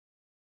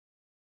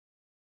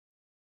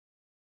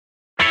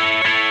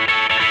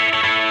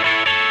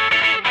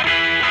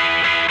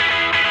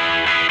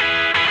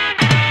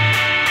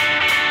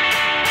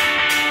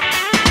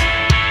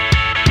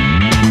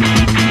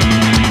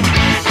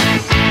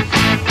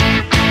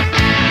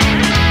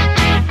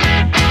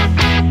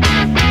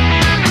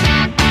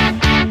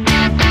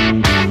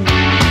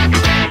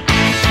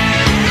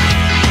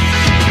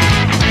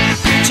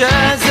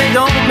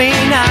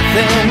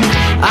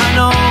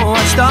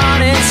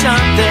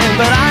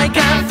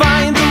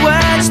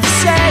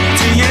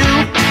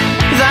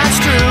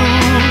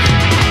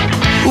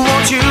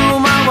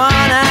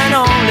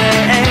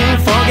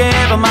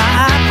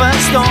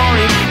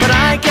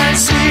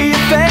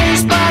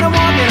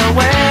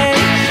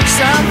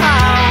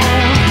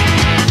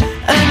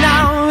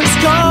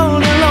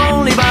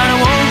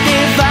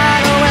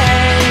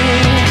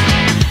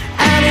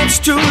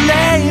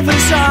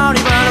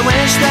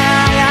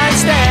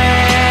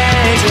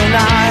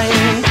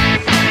tonight,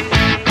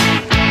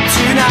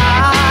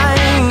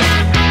 tonight,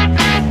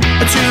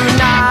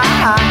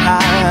 tonight.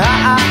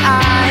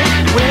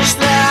 Wish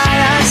that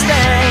I'd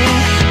stay.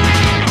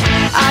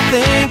 I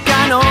think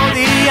I know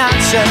the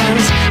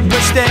answers,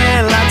 but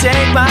still I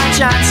take my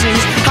chances.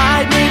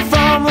 Hide me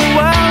from the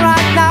world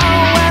right now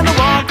when the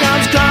wall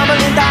comes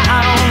tumbling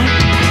down.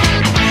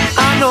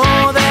 I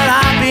know that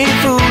I've been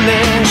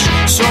foolish,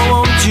 so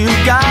won't you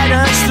guide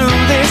us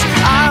through this?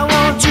 I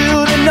want you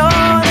to know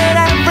that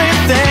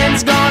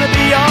everything's gonna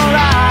be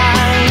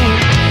alright.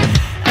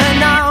 And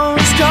now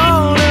it's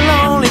cold and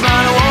lonely,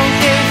 but I won't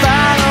give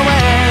that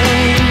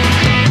away.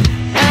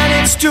 And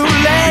it's too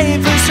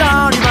late for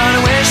sorry, but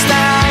I wish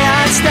that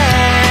I'd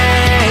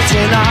stay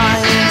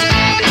tonight,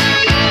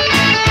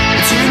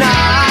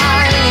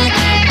 tonight,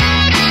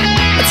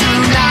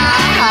 tonight.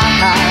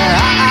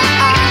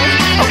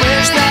 I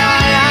wish that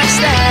I'd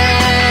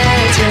stay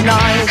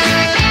tonight.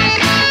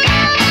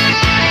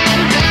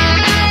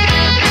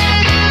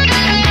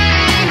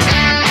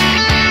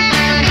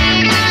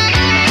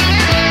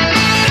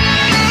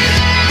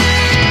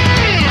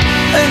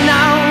 And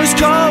now it's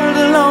cold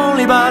and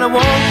lonely, but I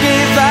won't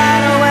give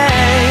that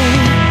away.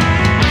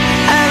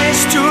 And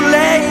it's too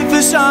late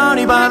for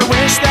sorry, but I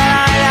wish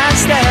that I'd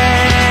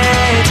stay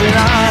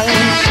tonight,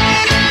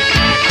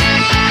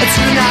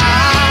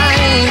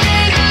 tonight,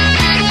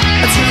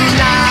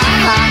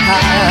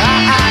 tonight.